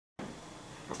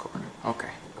Okay,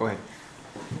 go ahead.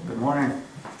 Good morning.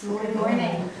 Good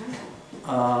morning. We're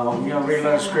going to read a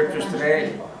lot of scriptures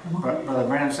today. Brother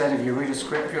Brandon said if you read a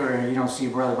scripture and you don't see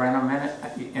Brother Brandon in it,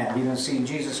 and you don't see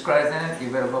Jesus Christ in it,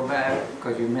 you better go back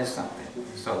because you missed something.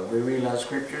 So we read a lot of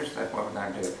scriptures, that's what we're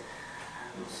going to do.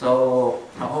 So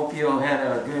I hope you all had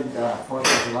a good 4th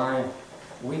of July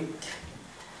week.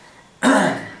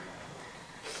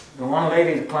 The one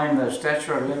lady climbed the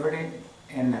Statue of Liberty,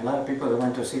 and a lot of people that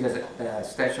went to see the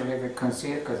Statue of Liberty couldn't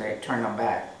see it because they turned them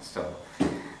back. So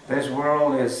this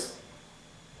world is,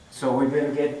 so we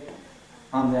better get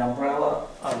on the umbrella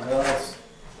of God's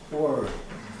Word.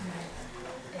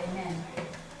 Amen.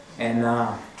 And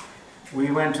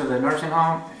we went to the nursing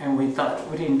home and we thought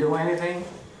we didn't do anything.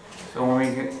 So when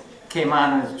we came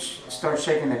out and started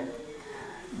shaking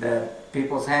the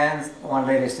people's hands, one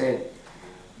lady said,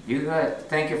 "You guys,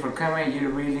 thank you for coming. You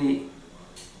really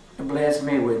blessed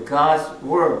me with God's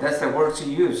Word." That's the word she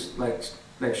used. Like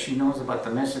she knows about the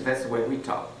message. That's the way we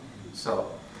talk.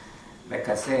 So, like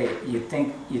I say, you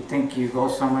think you go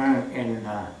somewhere and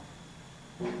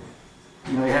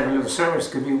you know, you have a little service.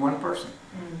 Could be one person.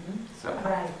 Mm-hmm. So,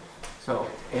 Right. so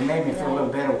it made me feel a little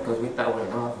better because we thought we were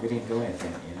wrong. We didn't do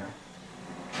anything, you know.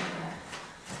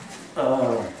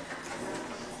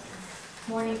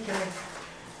 Morning, Joy.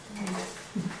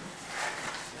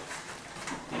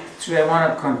 Today I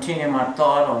want to continue my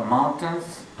thought on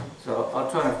mountains. So I'll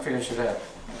try to finish it up.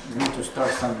 I need to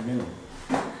start something new.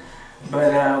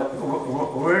 But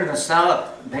we're in the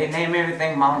South. They name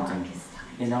everything mountain.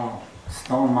 You know,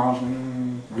 Stone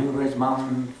Mountain, Blue Ridge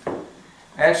Mountain.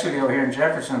 Actually, over here in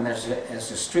Jefferson, there's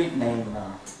a street named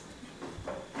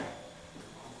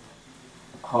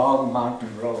Hog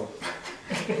Mountain Road.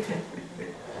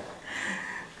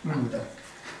 I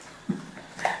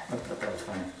thought that was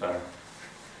funny. Sorry.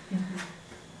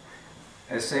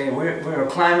 I say we were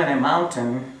climbing a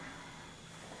mountain.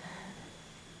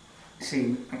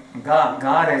 See,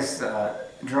 God is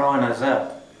drawing us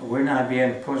up. We're not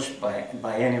being pushed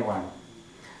by anyone.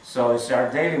 So it's our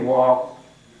daily walk,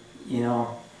 you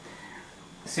know.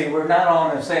 See, we're not all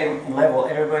on the same level.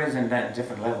 Everybody's in that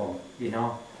different level, you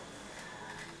know.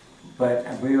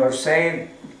 But we are saved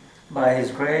by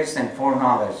His grace and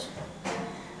foreknowledge.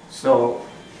 So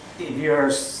if you're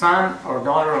a son or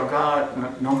daughter of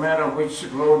God, no matter which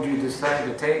road you decide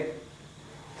to take,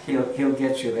 He'll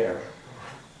get you there.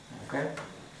 Okay?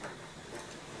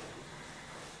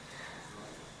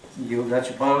 You got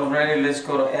your Bibles ready? Let's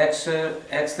go to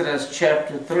Exodus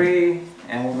chapter 3,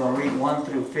 and we're going to read 1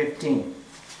 through 15.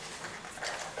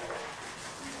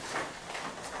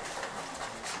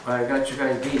 I got you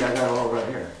guys beat. I got it all right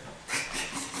here.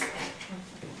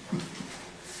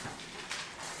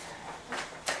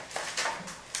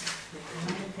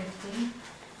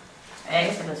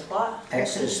 Exodus what?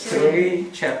 Exodus 3,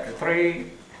 chapter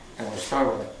 3, and we'll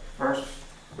start with verse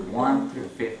 1 through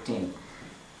 15.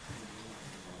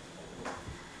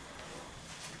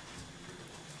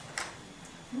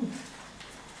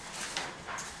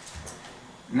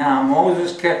 Now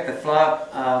Moses kept the flock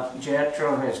of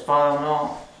Jethro, his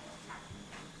father-in-law,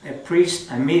 a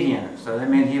priest, a Midian. So that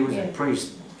meant he was a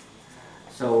priest.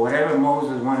 So whatever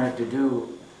Moses wanted to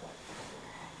do,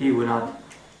 he would not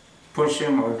push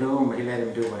him or do him, but he let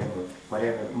him do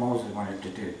whatever Moses wanted to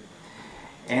do.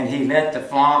 And he led the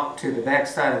flock to the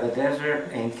backside of the desert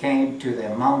and came to the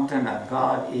mountain of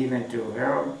God, even to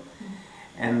Horeb.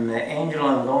 And the angel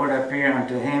of the Lord appeared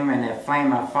unto him in a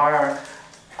flame of fire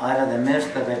out of the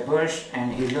midst of a bush.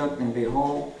 And he looked, and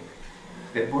behold,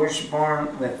 the bush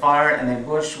burned with fire, and the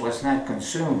bush was not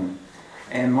consumed.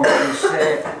 And Moses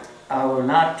said, I will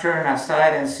not turn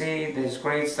aside and see this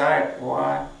great sight,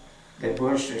 why the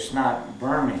bush is not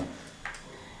burning.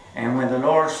 And when the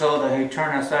Lord saw that he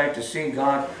turned aside to see,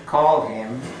 God called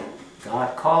him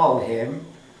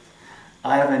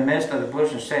out of the midst of the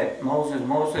bush and said, Moses,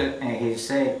 Moses. And he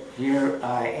said, Here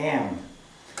I am.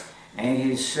 And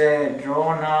he said,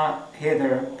 Draw not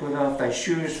hither, put off thy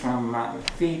shoes from my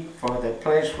feet, for the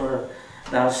place where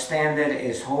thou standest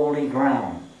is holy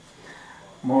ground.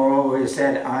 Moreover, he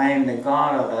said, I am the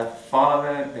God of thy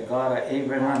father, the God of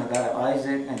Abraham, the God of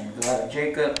Isaac, and the God of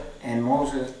Jacob. And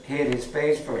Moses hid his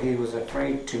face, for he was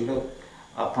afraid to look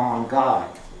upon God.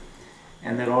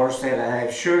 And the Lord said, I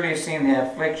have surely seen the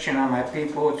affliction of my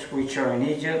people which are in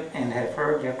Egypt, and have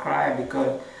heard their cry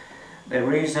because the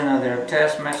reason of their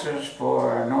taskmasters,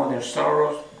 for I know their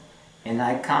sorrows. And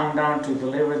I come down to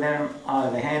deliver them out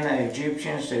of the hand of the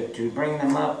Egyptians, to bring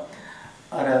them up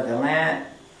out of the land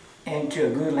into a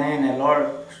good land at large,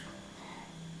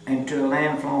 into a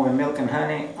land flowing with milk and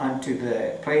honey, unto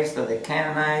the place of the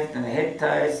Canaanites and the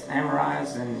Hittites,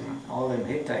 Amorites, and all them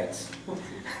Hittites.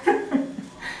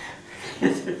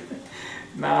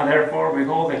 Now therefore,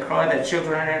 behold, the cry of the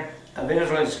children of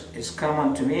Israel is come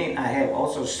unto me. I have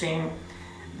also seen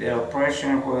the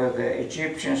oppression where the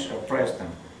Egyptians oppressed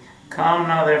them. Come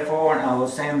now therefore, and I will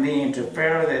send thee into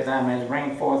Pharaoh, that I may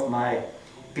bring forth my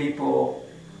people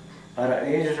out of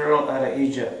Israel, out of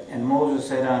Egypt. And Moses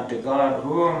said unto God,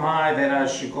 Who am I that I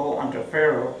should go unto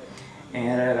Pharaoh,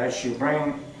 and that I should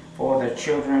bring forth the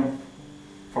children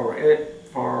for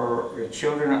the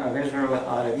children of Israel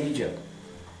out of Egypt?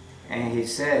 And he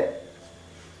said,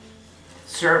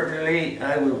 Certainly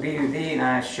I will be with thee,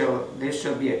 and this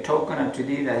shall be a token unto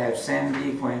thee that I have sent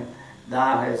thee when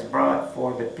thou hast brought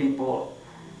forth the people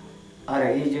out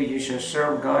of Egypt. You shall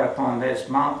serve God upon this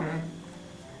mountain.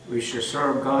 We shall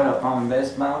serve God upon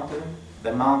this mountain,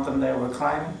 the mountain that we're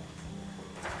climbing.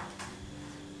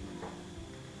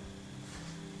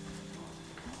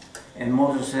 And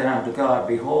Moses said unto God,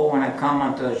 Behold, when I come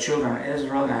unto the children of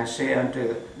Israel, and I say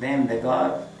unto them, The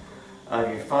God of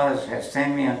your fathers has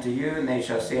sent me unto you, and they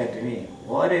shall say unto me,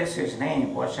 What is his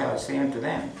name? What shall I say unto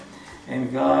them?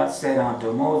 And God said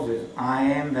unto Moses, I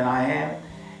am that I am.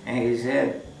 And he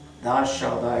said, Thou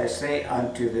shalt thou say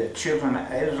unto the children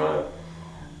of Israel,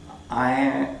 I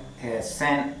am has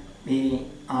sent me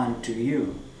unto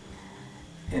you.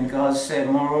 And God said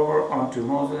moreover unto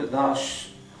Moses,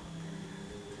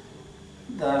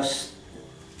 Thus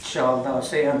shalt thou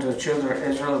say unto the children of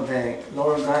Israel, The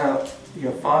Lord God of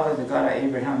your father, the God of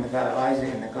Abraham, the God of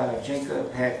Isaac, and the God of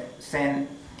Jacob, hath sent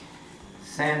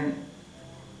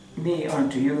me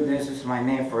unto you. This is my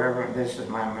name forever, and this is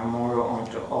my memorial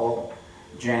unto all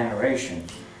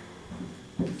generations.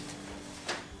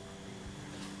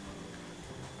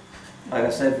 Like I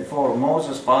said before,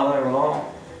 Moses' father-in-law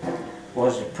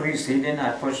was a priest. He did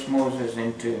not push Moses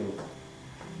into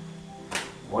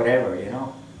whatever, you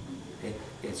know.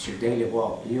 It's your daily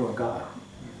walk, you and God.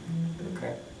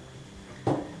 Okay.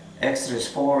 Exodus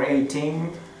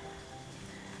 4:18.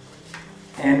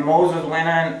 And Moses went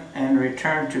on and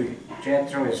returned to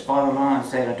Jethro his father-in-law, and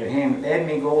said unto him, Let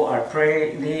me go, I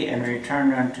pray thee, and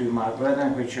return unto my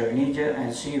brethren which are in Egypt,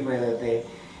 and see whether they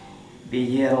be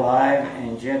yet alive.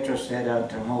 And Jethro said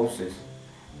unto Moses,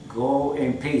 Go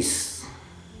in peace.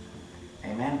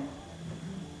 Amen.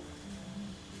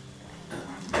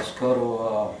 Let's go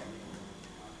to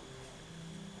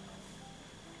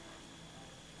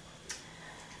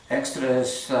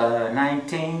Exodus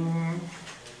 19,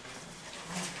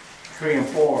 3 and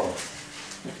 4.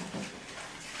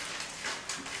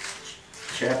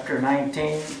 Chapter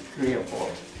 19, 3 and 4.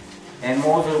 And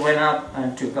Moses went up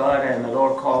unto God, and the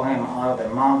Lord called him out of the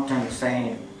mountain,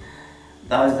 saying,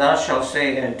 Thou shalt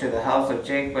say unto the house of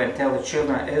Jacob, and tell the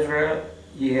children of Israel,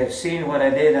 Ye have seen what I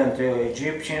did unto the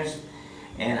Egyptians,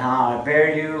 and how I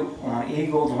bare you on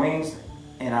eagle's wings,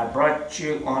 and I brought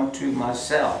you unto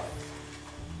myself.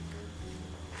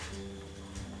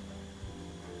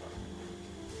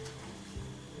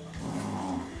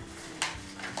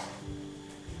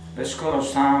 Let's go to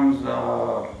Psalms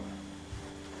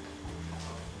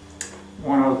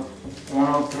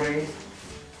 103,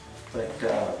 but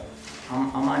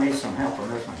I might need some help on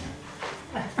this one.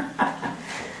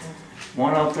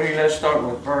 103, let's start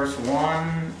with verse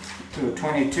 1 through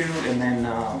 22, and then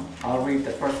I'll read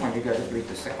the first one, you guys read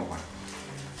the second one.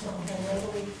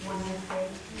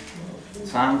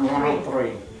 Psalms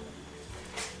 103.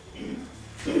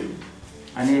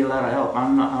 I need a lot of help.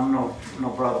 I'm no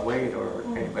Brother Wade or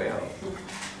anybody else.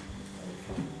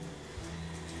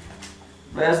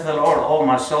 Bless the Lord, O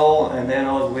my soul, and that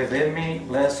all within me.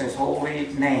 Bless his holy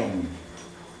name.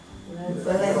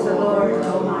 Bless the Lord,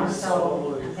 O my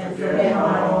soul, and forget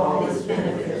not all his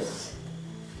benefits.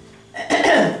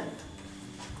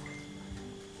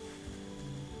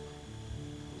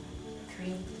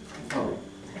 Oh.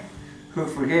 Who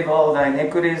forgive all thy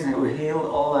iniquities, and who heal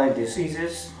all thy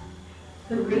diseases.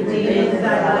 Who redeemeth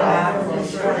thy life from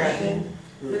destruction,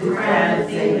 who crowneth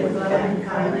thee with loving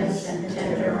kindness and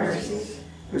tender mercies.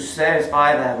 Who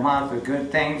satisfy thy mouth with good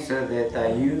things, so that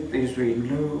thy youth is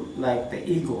renewed like the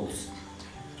eagles.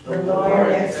 The Lord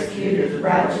executed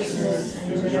righteousness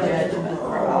and judgment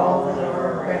for all that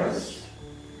are oppressed.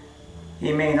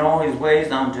 He made known his ways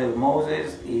unto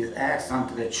Moses, his acts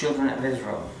unto the children of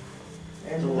Israel.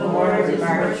 And the Lord is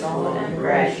merciful and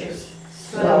gracious,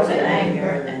 slow to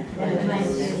anger, and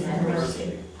plenteous in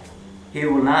mercy. He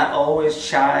will not always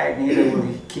chide, neither will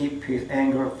he keep his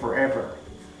anger forever.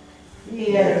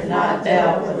 He hath not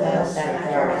dealt with us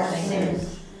after our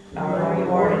sins, nor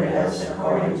rewarded us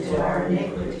according to our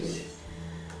iniquities.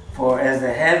 For as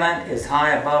the heaven is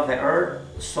high above the earth,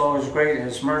 so is great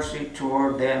his mercy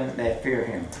toward them that fear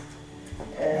him.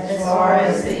 As far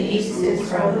as the east is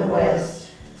from the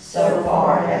west, so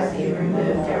far hath he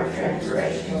removed our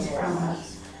transgressions from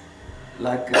us.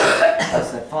 Like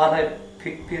as the Father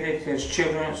pitied his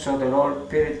children, so the Lord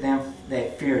pitied them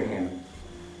that fear him.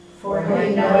 For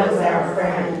he knoweth our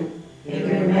frame, he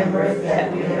remembereth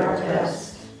that we are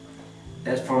dust.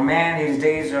 As for man, his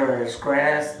days are as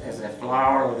grass, as a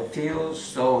flower of the fields,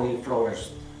 so he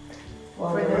flourished.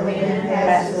 For the wind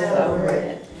passes over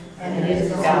it, and it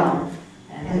is gone,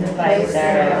 and the place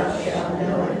thereof shall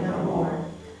know it no more.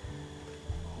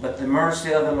 But the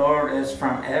mercy of the Lord is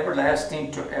from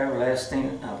everlasting to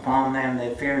everlasting upon them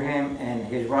that fear him, and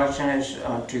his righteousness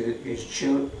unto his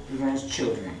children's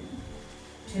children.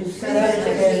 To such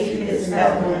as keep his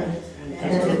covenant,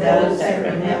 and to those that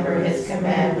remember his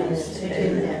commandments to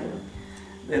do them.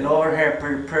 The Lord hath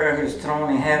prepared his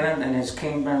throne in heaven, and his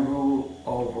kingdom rule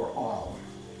over all.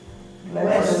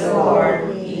 Bless the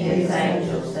Lord, ye his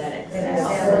angels that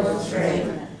excel in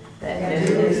strength, that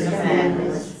do his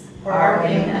commandments,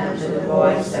 hearkening unto the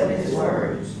voice of his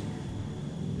words.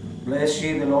 Bless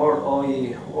ye the Lord, all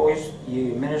ye hosts,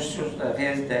 ye ministers of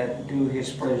his that do his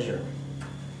pleasure.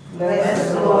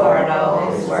 Bless the Lord,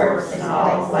 all his works in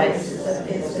all places of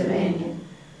his dominion.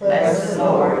 Bless the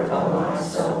Lord, O my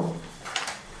soul.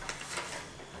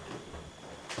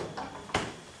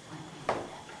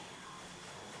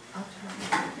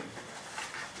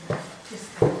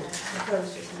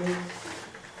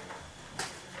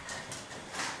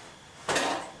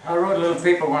 I wrote a little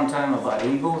paper one time about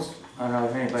eagles. I don't know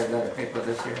if anybody got a paper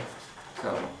this year. So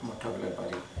I'm going to talk a little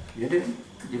about it. You didn't?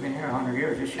 You've been here 100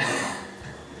 years this year.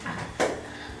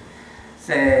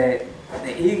 Say,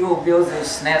 the eagle builds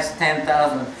its nest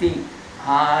 10,000 feet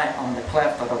high on the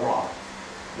cleft of the rock.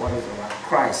 What is the rock?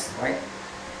 Christ, right?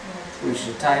 We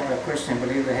should type a Christian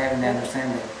believer having to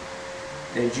understand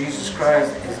that Jesus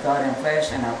Christ is God in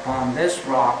flesh, and upon this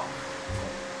rock,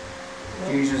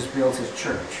 Jesus built his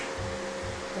church.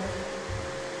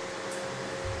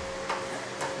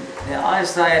 The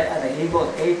eyesight of the eagle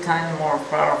is 8 times more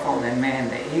powerful than man.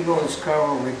 The eagle is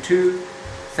covered with 2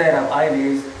 sets of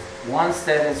eyelids. One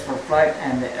set is for flight,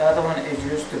 and the other one is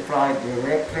used to fly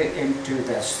directly into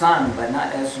the sun, but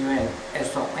not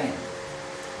S-O-N.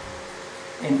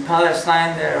 In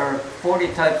Palestine, there are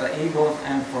 40 types of eagles,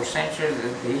 and for centuries,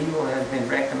 the eagle has been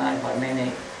recognized by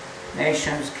many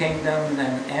nations, kingdoms,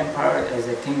 and empires as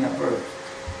the king of birds.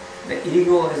 The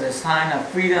eagle is a sign of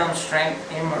freedom, strength,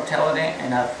 immortality,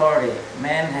 and authority.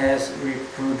 Man has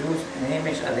reproduced an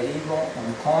image of the eagle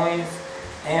on coins,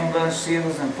 emblems,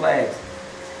 seals, and flags.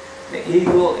 The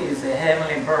eagle is a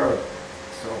heavenly bird.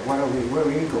 So what are we? We're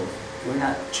eagles. We're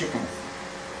not chickens.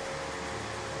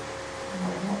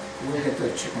 We'll get to the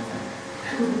chickens in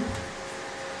a minute.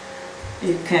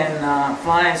 It can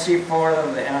fly and see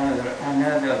farther than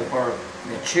another bird.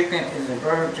 The chicken is a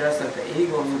bird just as the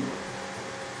eagle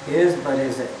is, but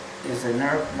is a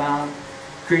nerve-bound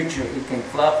creature. It can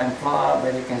flop and fly,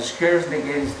 but it can scarcely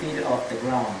get his feet off the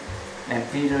ground. And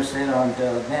Peter said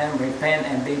unto them, repent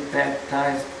and be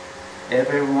baptized,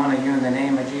 every one of you, in the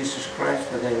name of Jesus Christ,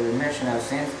 for the remission of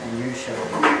sins, and you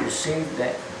shall receive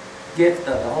that gift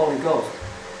of the Holy Ghost.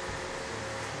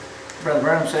 Brother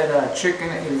Branham said chicken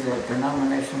is a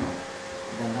denominational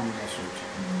chicken.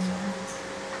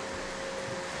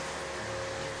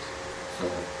 So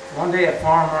one day a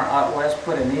farmer out west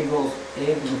put an eagle's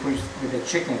egg with a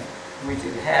chicken, which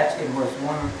it hatched. It was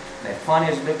one of the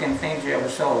funniest looking things you ever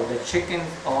saw. The chickens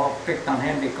all picked on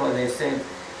him because they said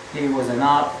he was an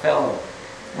odd fellow.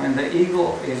 When the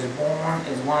eagle is born,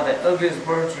 it's one of the ugliest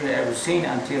birds you have ever seen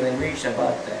until they reach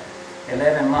about the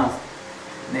 11 months.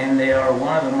 Then they are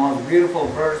one of the most beautiful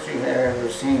birds you have ever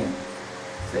seen.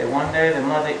 So one day the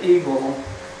mother eagle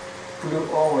flew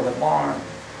over the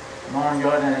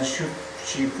barnyard, and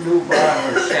she flew by,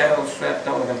 her shadow swept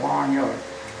over the barnyard.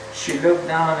 She looked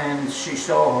down and she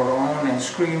saw her own and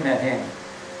screamed at him.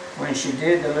 When she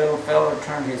did, the little fellow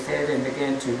turned his head and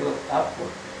began to look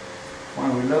upward.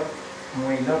 When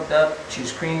we looked up, she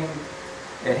screamed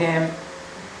at him,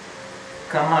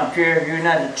 come up here, you're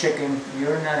not a chicken,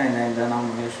 you're not in that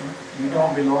denomination, you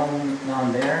don't belong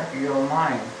down there, you're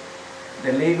mine.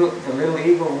 The little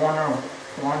eagle wondered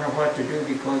what to do,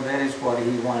 because that is what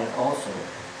he wanted also.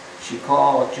 She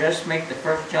called, just make the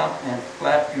first jump and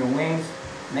flap your wings.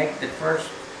 Make the first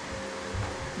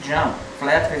jump,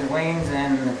 flap his wings,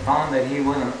 and found that he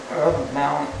wasn't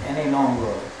earthbound any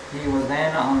longer. He was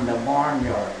then on the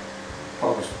barnyard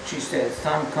post. She said,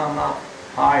 son, come up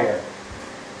higher.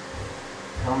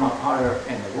 Come up higher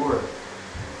in the word.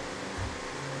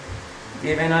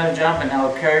 Give another jump, and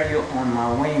I'll carry you on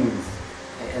my wings.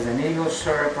 As an eagle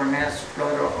soars her nest,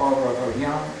 flutter over her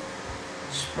young,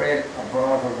 spread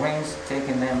abroad her wings,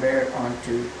 taking them there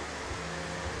onto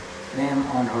them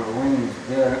on her wings.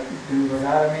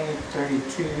 Deuteronomy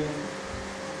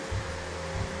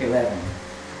 32:11.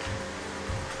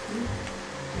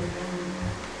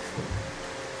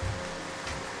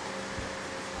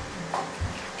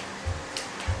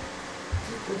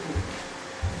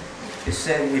 It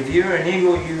said, if you're an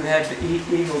eagle, you have to eat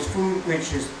eagle's food,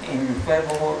 which is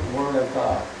infallible word of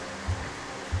God.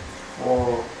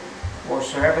 For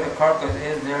wheresoever the carcass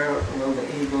is, there will the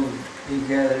eagles be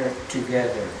gathered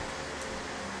together.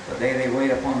 But they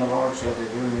wait upon the Lord shall they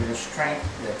renew their strength.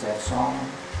 That's that song.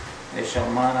 They shall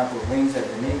mount up with wings as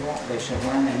an eagle. They shall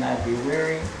run and not be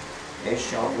weary. They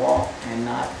shall walk and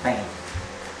not faint.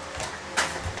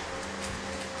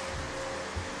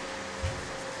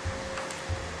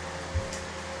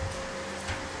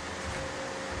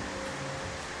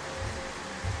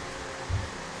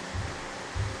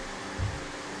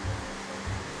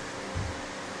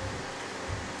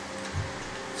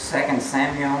 Second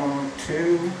Samuel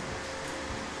 2.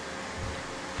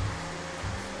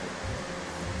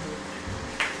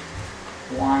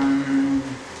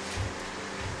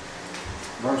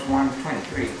 Verse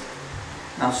 123.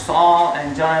 Now Saul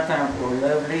and Jonathan were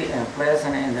lovely and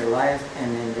pleasant in their life,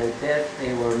 and in their death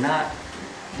they were not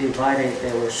divided.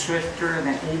 They were swifter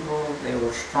than eagles, they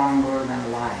were stronger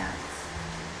than lions.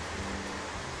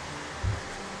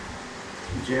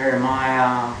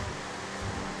 Jeremiah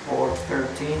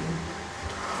 4:13.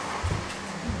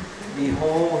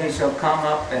 Behold, he shall come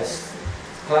up as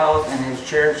clouds, and his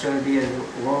chariot shall be as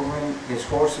whirlwind. His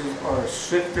horses are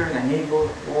swifter than eagles.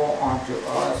 Woe unto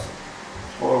us,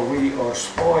 for we are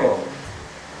spoiled.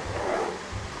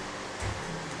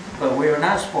 But we are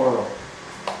not spoiled.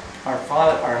 Our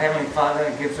Father, our Heavenly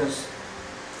Father, gives us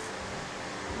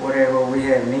whatever we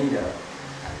have need of.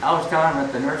 I was telling them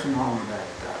at the nursing home that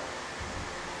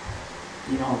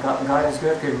God is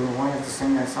good, because we wanted to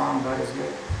sing that song, God is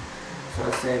good. So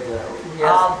I said, yes.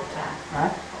 All the time. Huh?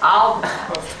 All the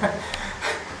time.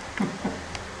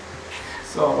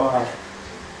 So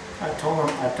I told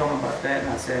him about that,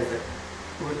 and I said that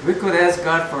we could ask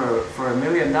God for $1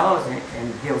 million,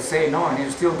 and He'll say no, and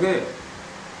He's still good.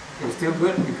 He's still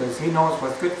good because He knows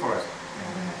what's good for us.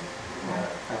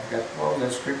 I've got all the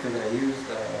scripture that I used.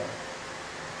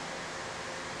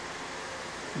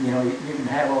 You can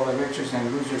have all the riches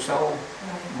and lose your soul.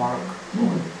 Mark.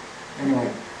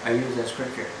 Anyway, I use that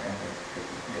scripture, and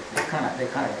they kind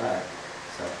of got it.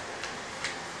 So.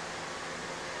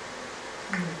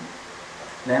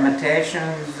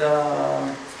 Lamentations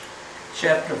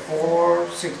chapter 4,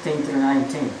 16 through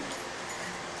 19.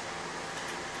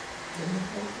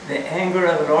 The anger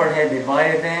of the Lord had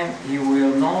divided them. He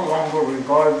will no longer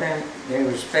regard them. They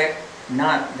respect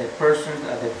not the persons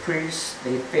of the priests.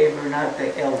 They favor not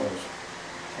the elders.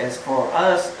 As for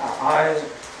us, our eyes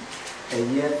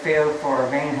yet fail for our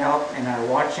vain help, and our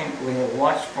watching, we have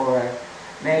watched for a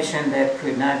nation that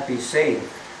could not be saved.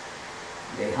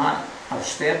 They hunt our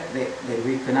step, that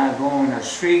we cannot go in our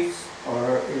streets,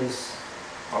 or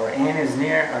our end is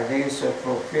near, our days are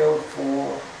fulfilled,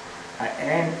 for our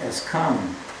end has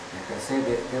come. Like I said,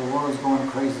 the world is going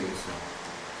crazy. So.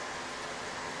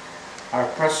 Our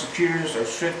persecutors are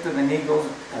swifter than eagles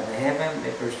of the heaven.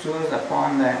 They pursue us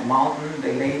upon that mountain.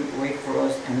 They lay wait for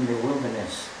us in the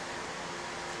wilderness.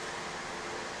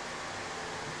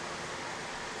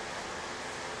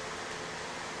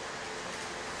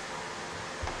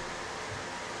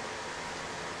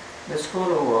 Let's go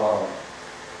to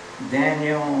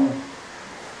Daniel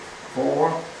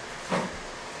 4,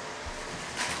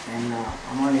 and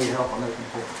I'm going to need help on this one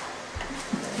too.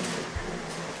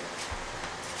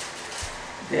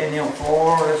 Daniel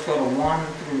 4, let's go to 1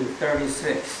 through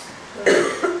 36. You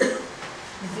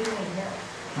do need help.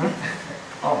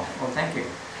 Oh, well, thank you.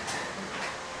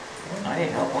 I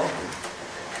need help also.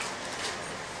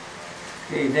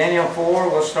 Okay, Daniel 4,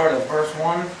 we'll start at verse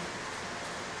 1.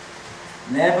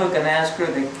 Nebuchadnezzar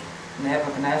the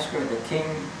king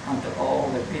unto all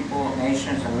the people,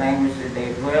 nations, and languages,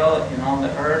 they dwell in all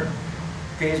the earth.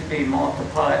 Peace be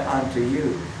multiplied unto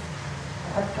you.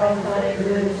 I thought it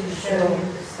good to show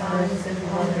the signs and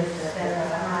wonders that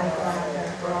our high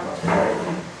Father brought to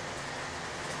you.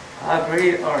 How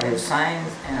great are his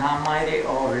signs, and how mighty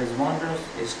are his wonders.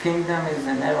 His kingdom is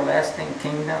an everlasting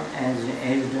kingdom, and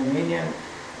his dominion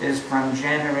is from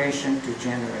generation to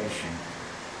generation.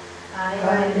 I,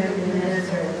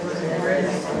 Nebuchadnezzar, was at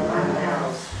rest in my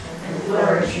house, and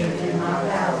flourishing in my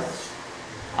palace.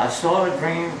 I I saw a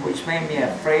dream which made me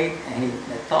afraid, and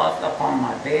the thoughts upon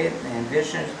my bed and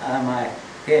visions of my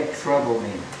head troubled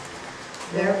me.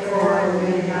 Therefore I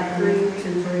read my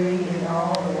Pt.3 and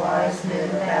all the wise men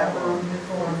of Babylon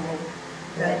before me,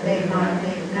 that they might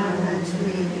make known unto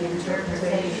me the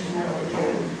interpretation of the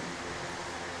dream.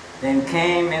 Then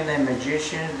came in the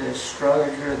magicians, the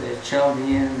astrologer, the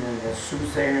Chaldeans, and the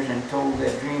soothsayers, and told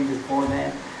their dream before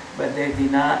them, but they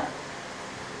did not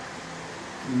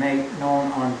make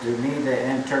known unto me the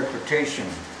interpretation.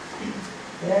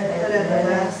 But at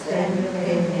last Daniel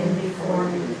came in before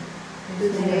me,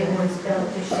 whose name was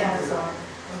Pt.3,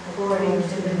 according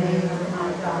to the name of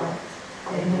my God,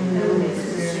 and in whom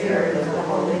is the spirit of the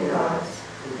holy gods.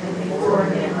 And before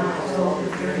him I told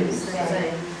the dream,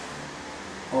 saying,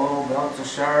 O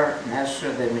Belteshazzar,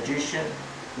 master the magician,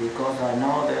 because I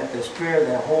know that the spirit of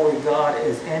the holy God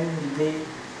is in thee,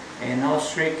 and no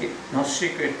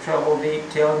secret trouble thee.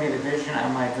 Tell me the vision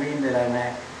of my dream that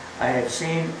I have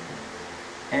seen,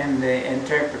 and the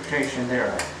interpretation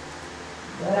thereof.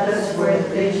 Thus were the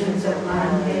visions of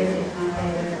mine given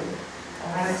unto me.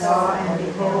 I saw and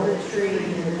behold a tree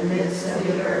in the midst of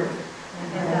the earth,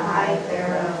 and the height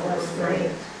thereof was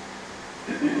great.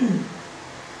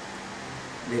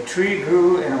 The tree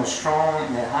grew and was strong,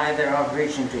 and the height thereof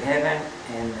reached into heaven,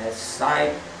 and the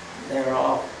side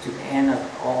thereof to the end of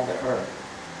all the earth.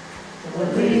 The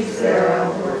leaves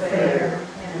thereof were fair,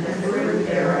 and the fruit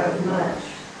thereof much,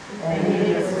 and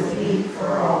it was meat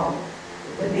for all.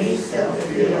 The beasts of the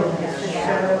field had a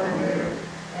shadow under,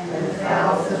 and the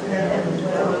fowls of heaven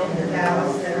dwelt in the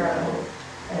boughs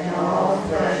thereof, and all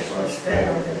flesh was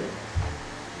fed of it.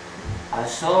 I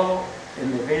saw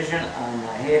in the vision on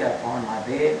my head upon my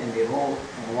bed, and behold,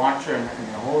 a watcher and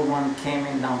the Holy One came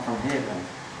in down from heaven.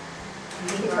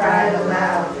 He cried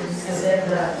aloud and said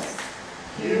thus,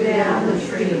 Hew down the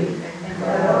tree, and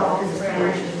cut off his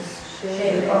branches,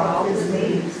 shake off his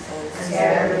leaves, and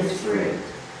scatter his fruit.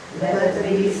 Let the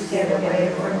beasts get away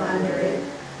from under it,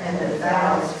 and the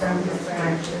fowls from its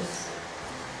branches.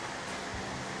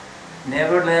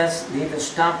 Nevertheless, leave the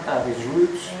stump of his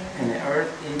roots in the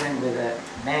earth, even with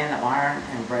a band of iron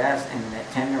and brass, and the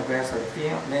tender grass of the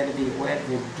field. Let it be wet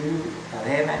with dew of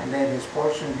heaven. Let his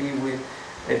portion be with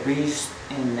the beasts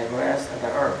in the grass of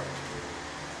the earth.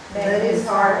 Let his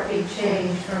heart be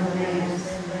changed from a man's,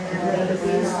 and let the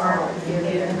beast's heart be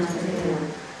given unto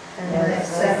him, and let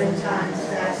 7 times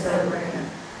pass over him.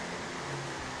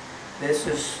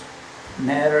 This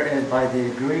matter is by the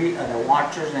degree of the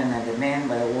watchers, and the demand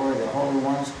by the word of the holy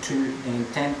ones, to the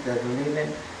intent that the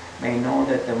living may know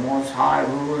that the Most High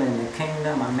rule in the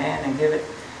kingdom of man, and give it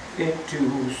to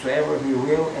whosoever he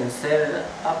will, and set it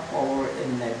up over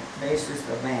in the basis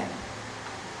of man.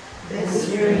 This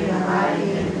dream the mighty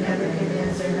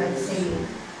Nebuchadnezzar had seen.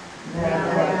 Now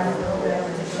thou, O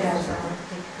Belteshazzar,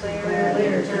 declare the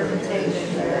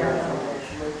interpretation thereof.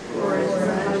 For as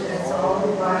much as all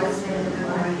the wise men of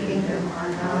my kingdom are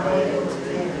not able to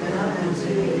make known unto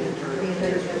thee the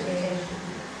interpretation,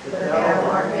 but thou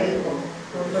art able,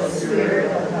 for the spirit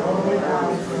of the holy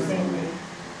gods is in thee.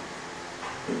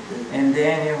 And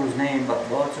Daniel, whose name but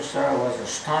Belteshazzar, was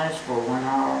astonished for 1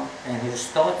 hour, and his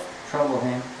thoughts troubled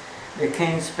him. The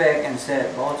king spake and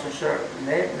said, Belteshazzar,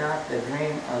 let not the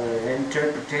dream of the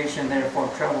interpretation therefore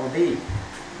trouble thee.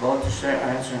 Belteshazzar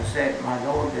answered and said, My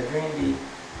lord, the dream be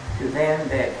to them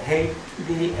that hate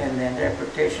thee, and the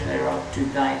interpretation thereof to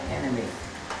thine enemy.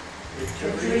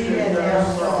 The tree that thou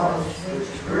sawest,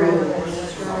 which grew and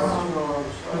was strong,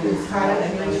 whose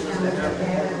height reached unto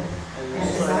heaven, and the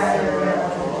side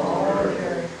thereof of all the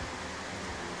earth.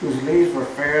 Whose leaves were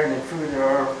fair, and the fruit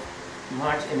thereof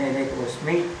much, and it was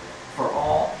meat for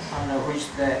all, under which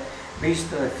the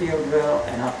beasts of the field dwell,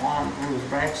 and upon whose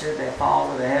branches the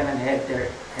fowls of the heaven had their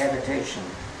habitation.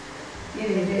 It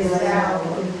is thou,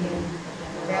 O king,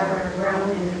 thou art grown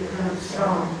and become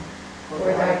strong, for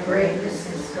thy greatness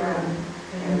is grown,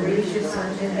 and reaches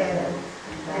unto heaven,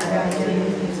 and thy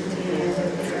enemies to the ends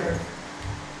of the earth.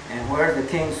 And where the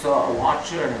king saw a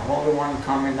watcher and a holy one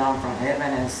coming down from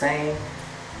heaven, and saying,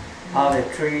 How the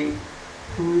tree,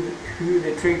 who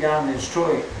the tree down and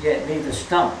destroy it, yet leave the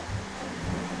stump.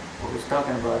 What was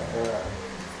talking about the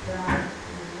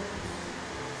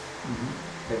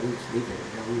roots, leave it,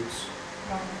 the roots.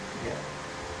 Yeah.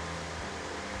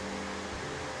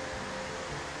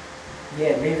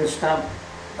 Yet leave the stump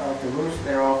of the roots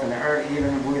thereof in the earth,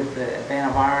 even with the band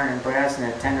of iron and brass,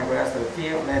 and the tender grass of the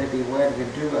field. Let it be wet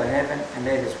with dew of heaven, and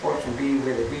let his portion be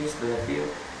with the beasts of the field,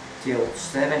 till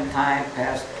 7 times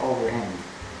passed over him.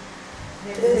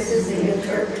 This is the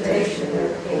interpretation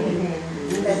of the king,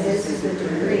 that this is the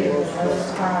decree of the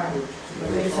Most High,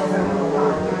 which is upon my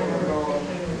Lord the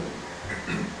king.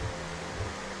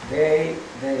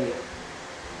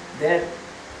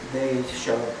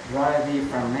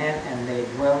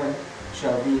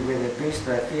 beasts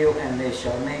of the field, and they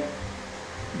shall make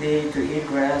thee to eat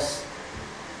grass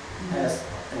as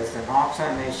an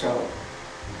oxen. They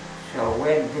shall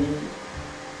wed thee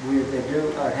with the dew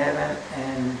of heaven,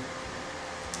 and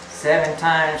 7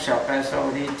 times shall pass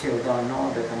over thee till thou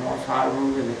know that the Most High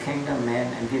ruleth the kingdom,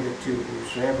 man, and give it to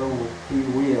whosoever he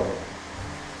will.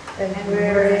 And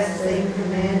whereas they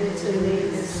commanded to thee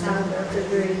the sum of the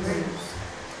Greeks,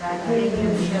 thy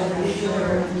kingdom shall be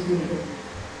sure unto thee.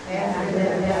 After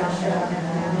that thou shalt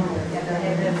have known that the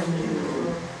heavens do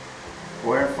rule.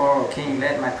 Wherefore, O king,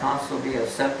 let my counsel be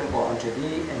acceptable unto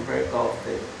thee, and break off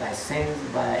thy sins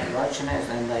by righteousness,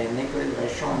 and thy iniquity by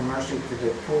showing mercy to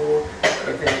the poor,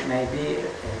 if it may be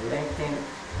a lengthening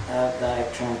of thy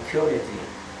tranquility.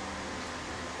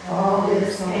 All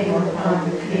this came upon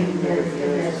the king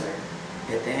Nebuchadnezzar.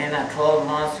 At the end of 12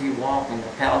 months he walked in the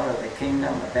palace of the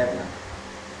kingdom of Babylon.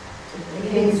 The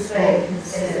king spake and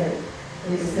said,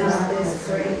 Is not this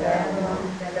great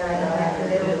Babylon that I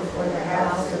have built for the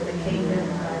house of the kingdom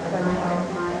of my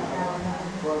power,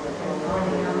 for the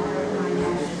honor of my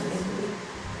majesty?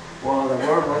 While the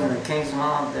word was in the king's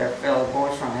mouth, there fell a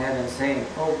voice from heaven, saying,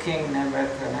 O king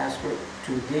Nebuchadnezzar,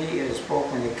 to thee it is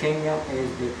spoken, the kingdom is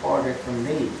departed from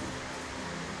thee.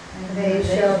 And they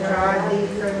shall drive thee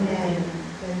from men,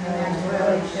 and thy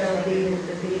dwelling shall be with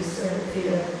the beasts of the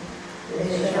field.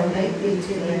 They shall make thee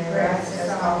to eat grass as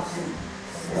oxen.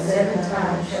 7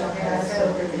 times shall pass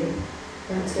over thee,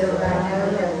 until thou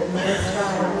know that the Most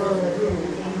High ruleth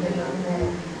the kingdom of men,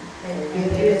 and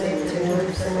giveth it to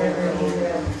whosoever he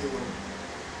will.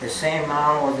 The same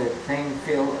hour was the thing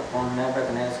filled upon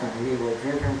Nebuchadnezzar, and he was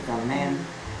driven from men,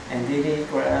 and did eat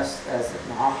grass as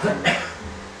an oxen,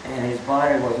 and his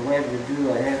body was wet with dew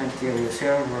of heaven, till his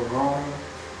hairs were grown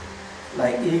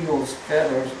like eagle's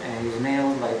feathers, and his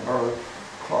nails like bird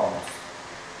claws.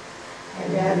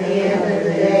 And at the end of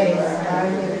the days, I,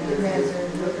 Nebuchadnezzar,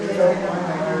 lifted up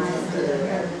my eyes to the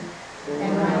heaven,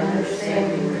 and my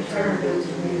understanding returned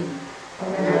unto me.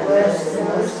 And I blessed the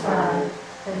Most High,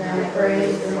 and I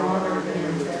praised and honored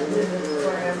him that liveth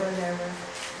forever and ever,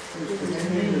 whose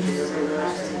dominion is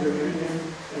everlasting dominion,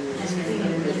 and his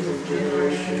kingdom is from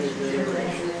generation to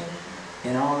generation.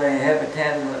 In all the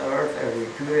inhabitants of the earth are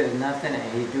reputed as nothing,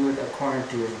 and he doeth according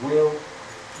to his will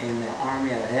in the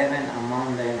army of heaven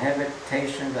among the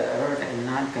inhabitations of the earth, and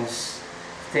none can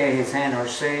stay his hand or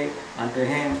say unto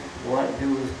him, What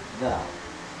doest thou?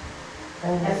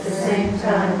 And at the same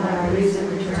time my reason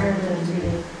returned unto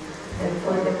me, and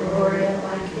for the glory of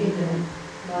my kingdom,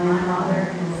 my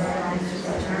honor and brightness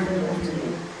returned unto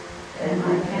me, and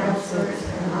my counselors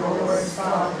and my lords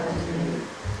followed unto me,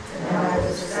 and I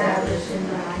was established in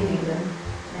my kingdom,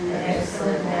 and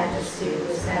excellent majesty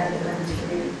was added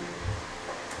unto me.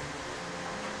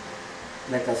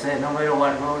 Like I said, no matter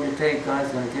what road you take,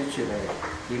 God's going to get you there.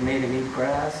 He made him eat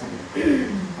grass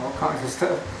and all kinds of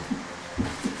stuff.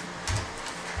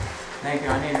 Thank you.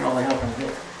 I need all the help I can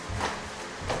get.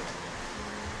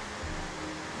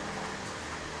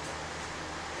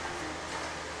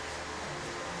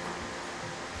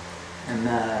 And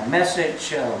the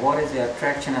message, what is the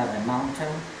attraction of the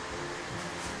mountain?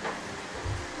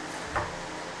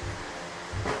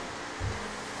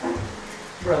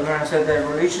 Brother Aaron said that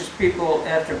religious people,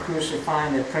 after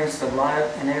crucifying the Prince of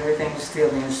Life and everything, still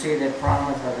didn't see the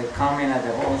promise of the coming of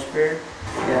the Holy Spirit,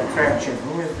 the attraction.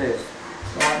 Who is this?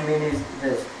 What means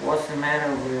this? What's the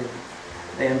matter with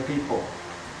them people?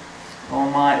 Oh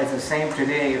my, it's the same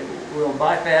today. We'll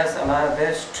bypass a lot of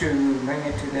this to bring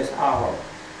it to this hour.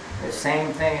 The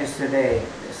same thing is today.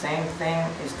 The same thing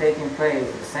is taking place.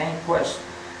 The same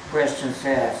questions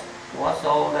asked. What's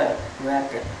all that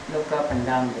racket? Look up and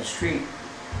down the street.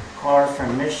 Cars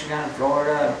from Michigan,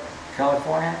 Florida,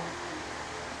 California.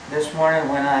 This morning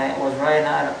when I was riding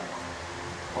out,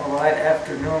 or right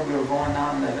afternoon, we were going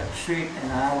down the street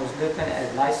and I was looking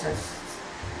at license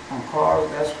on cars.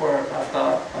 That's where I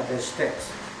thought of the sticks.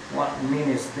 What mean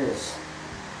is this?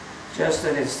 Just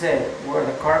as it said, where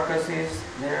the carcass is,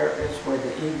 there is where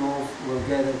the eagles will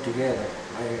gather together,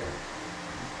 right here.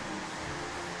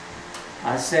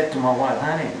 I said to my wife,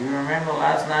 honey, you remember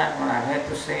last night when I had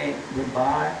to say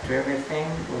goodbye to everything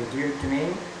that was dear to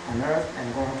me on earth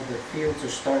and going to the field to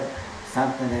start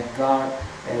something that God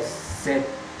has said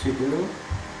to do?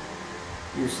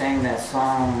 You sang that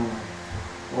song,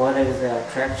 What is the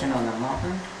Attraction on the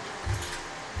Mountain?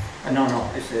 No,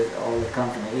 it says, oh, they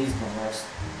come from the east and west,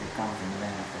 they come from the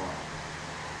land of war.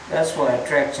 That's what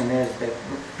attraction is, the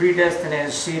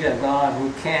predestinated seed of God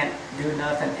who can't do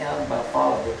nothing else but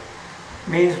follow it.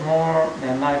 Means more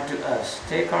than life to us.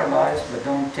 Take our lives, but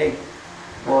don't take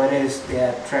what is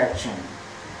the attraction.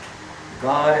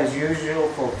 God, as usual,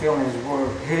 fulfilling His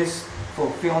word. His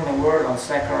fulfilling the word on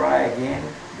Zechariah again,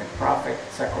 the prophet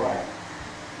Zechariah.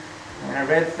 And I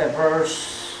read the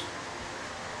verse,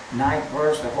 9th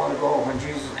verse, a while ago, when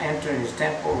Jesus entered his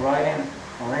temple riding,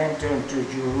 or entered into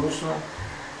Jerusalem,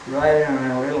 riding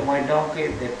on a little white donkey,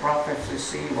 the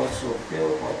prophecy was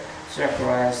fulfilled what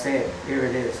Zechariah said. Here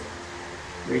it is.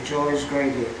 Rejoice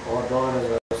greatly, O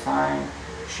daughters of Zion.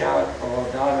 Shout,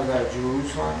 O daughters of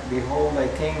Jerusalem. Behold, thy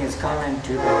king is coming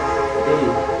to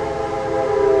thee.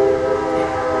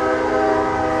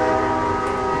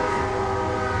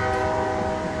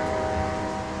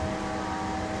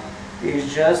 He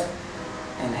is just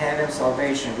and having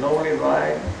salvation, lowly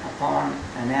ride upon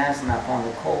an ass and upon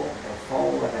the colt, the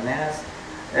foal of an ass.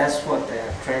 That's what the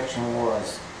attraction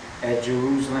was at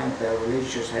Jerusalem, the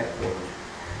religious headquarters.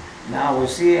 Now we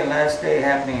see a last day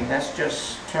happening. Let's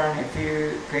just turn a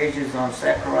few pages on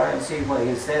Zechariah and see what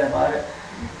he said about it.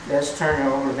 Let's turn it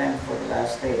over then for the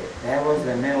last day. That was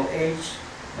the Middle Age.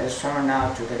 Let's turn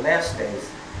now to the last days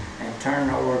and turn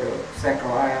over to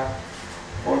Zechariah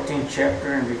 14th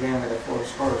chapter and begin with the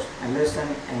 4th verse. And listen,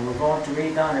 and we're going to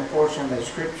read down a portion of the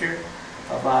scripture,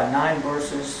 about 9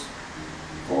 verses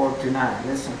 4 to 9.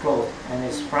 Listen close. And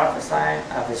it's prophesying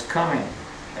of his coming,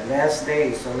 the last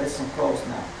days. So listen close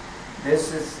now.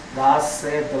 This is thus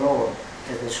said the Lord,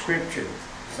 is the scripture.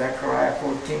 Zechariah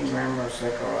 14, remember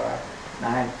Zechariah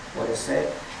 9, what it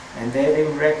said. And they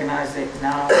didn't recognize it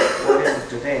now. What is it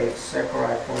today?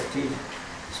 Zechariah 14,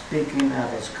 speaking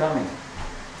of his coming.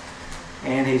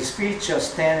 And his feet shall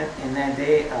stand in that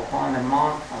day upon the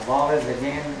Mount of Olives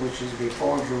again, which is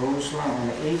before Jerusalem on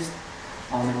the east.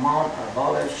 On the Mount of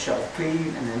Olives shall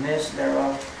cleave in the midst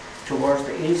thereof towards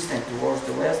the east and towards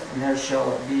the west, and there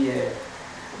shall be a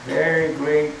very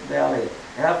great valley.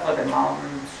 Half of the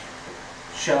mountains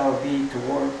shall be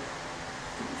moved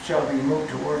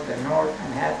toward the north,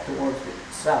 and half towards the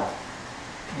south.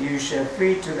 You shall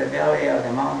flee to the valley of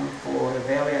the mountain, for the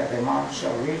valley of the mountain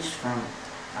shall reach from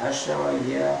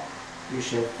Asherah. You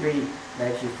shall flee,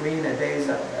 like you flee in the days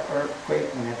of the earthquake,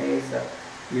 in the days of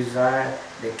Uzziah,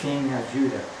 the king of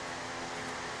Judah.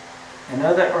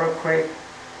 Another earthquake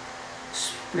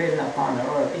splitting upon the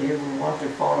earth. If you want to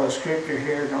follow scripture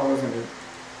here, notice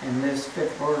in this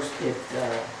 5th verse, it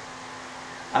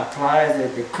applies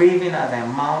that the cleaving of the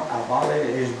Mount of Olives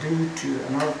is due to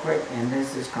an earthquake, and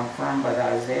this is confirmed by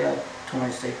Isaiah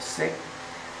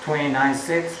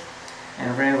 29:6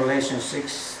 and Revelation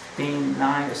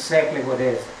 16:9, exactly what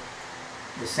it is.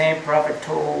 The same prophet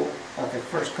told of the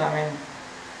first coming,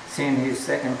 seeing his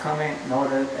second coming,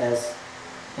 noted as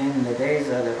in the days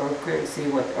of the earthquake. See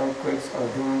what the earthquakes are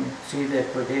doing, see the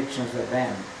predictions of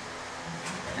them.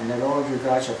 And the Lord your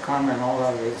God shall come, and all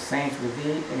of his saints with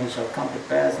thee, and it shall come to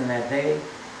pass in that day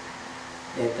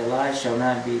that the light shall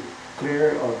not be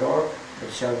clear or dark.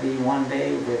 It shall be one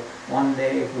day with one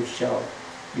day, which shall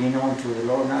be known to the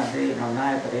Lord, not day nor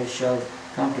night, but it shall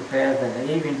come to pass in the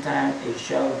evening time it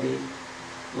shall be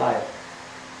light.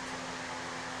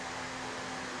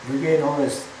 We get all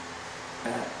this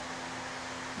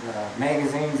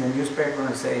magazines and newspapers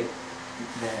and say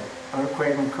that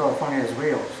earthquake in California is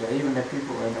real, so even the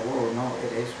people in the world know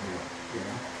it is real, you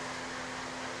know.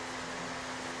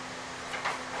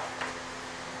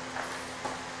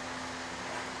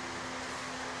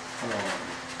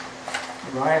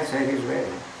 Ryan said he's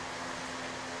ready.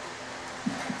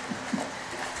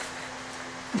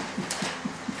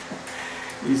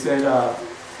 He said,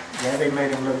 yeah, they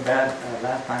made him look bad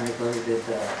last time because he did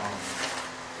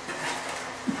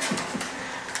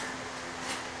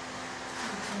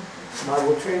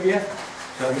Bible trivia.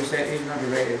 So he said he's going to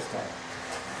be ready this time.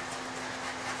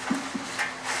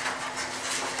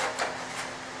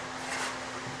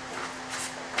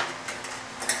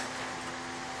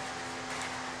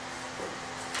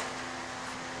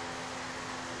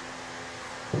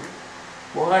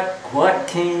 What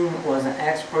king was an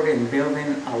expert in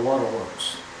building a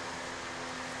waterworks?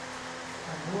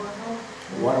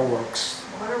 Waterworks.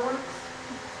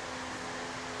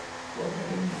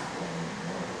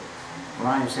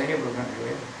 Ryan said it, we're going to do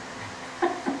it.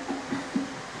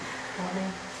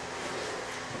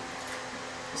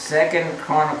 Second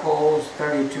Chronicles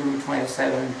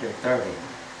 32:27-30.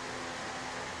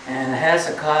 And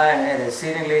Hezekiah had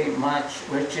exceedingly much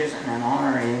riches and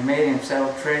honor, and he made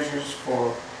himself treasures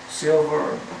for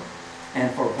silver,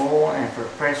 and for gold, and for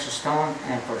precious stones,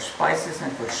 and for spices,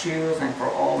 and for shields, and for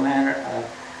all manner of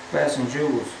pleasant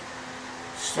jewels.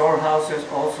 Storehouses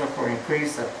also for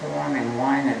increase of corn and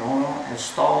wine and oil, and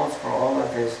stalls for all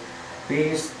of his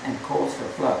beasts, and coats for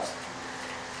flocks.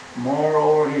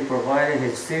 Moreover, he provided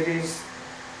his cities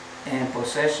and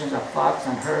possessions of flocks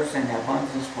and herds in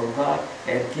abundance, for God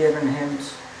had given him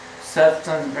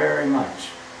substance very much.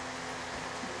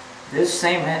 This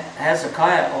same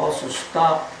Hezekiah also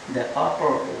stopped the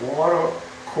upper water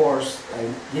course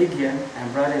of Gideon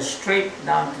and brought it straight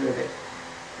down to the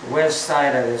west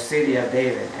side of the city of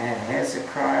David, and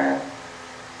Hezekiah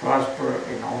prospered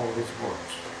in all his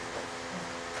works.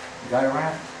 Got it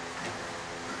right?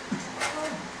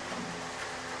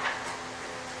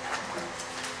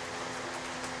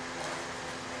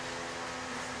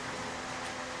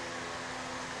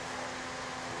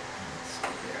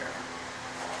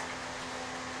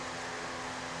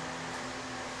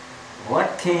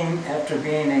 What king, after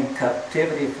being in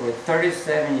captivity for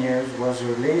 37 years, was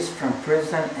released from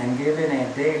prison and given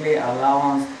a daily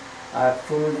allowance of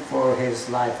food for his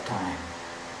lifetime?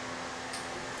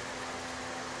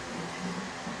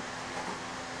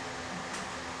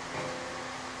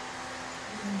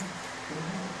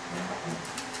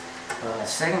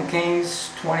 Second Kings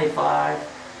 25,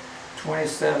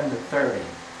 27 to 30.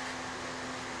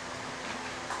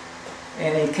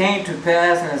 And it came to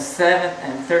pass in the 7th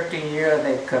and 13th year of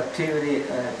the captivity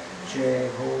of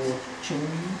Jehoiachin,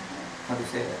 how do you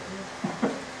say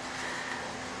that?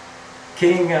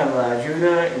 King of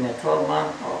Judah, in the 12th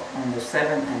month, on the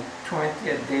 7th and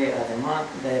 20th day of the month,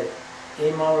 that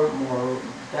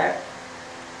Amor-Morbek,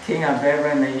 king of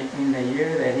Babylon, in the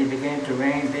year that he began to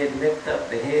reign, did lift up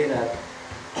the head of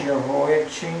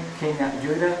Jehoiachin, king of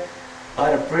Judah,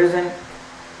 out of prison.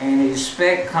 And he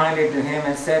spake kindly to him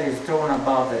and set his throne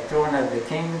above the throne of the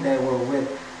king that were with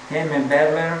him in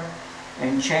Babylon,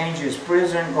 and changed his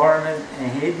prison garment,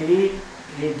 and he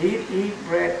did eat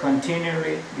bread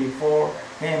continually before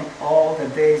him all the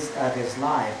days of his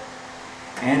life.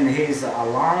 And his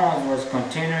allowance was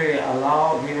continually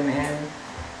allowed, given him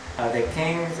the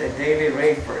king's a daily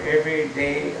rate for every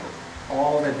day,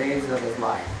 all the days of his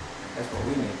life. That's what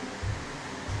we need.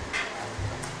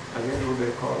 I guess we'll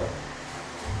better call it.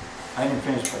 I didn't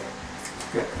finish, but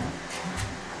good.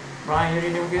 Brian, you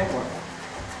didn't even get one.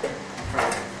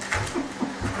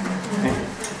 Thank you.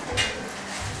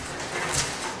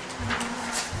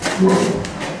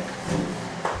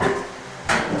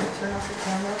 Turn off the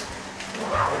camera.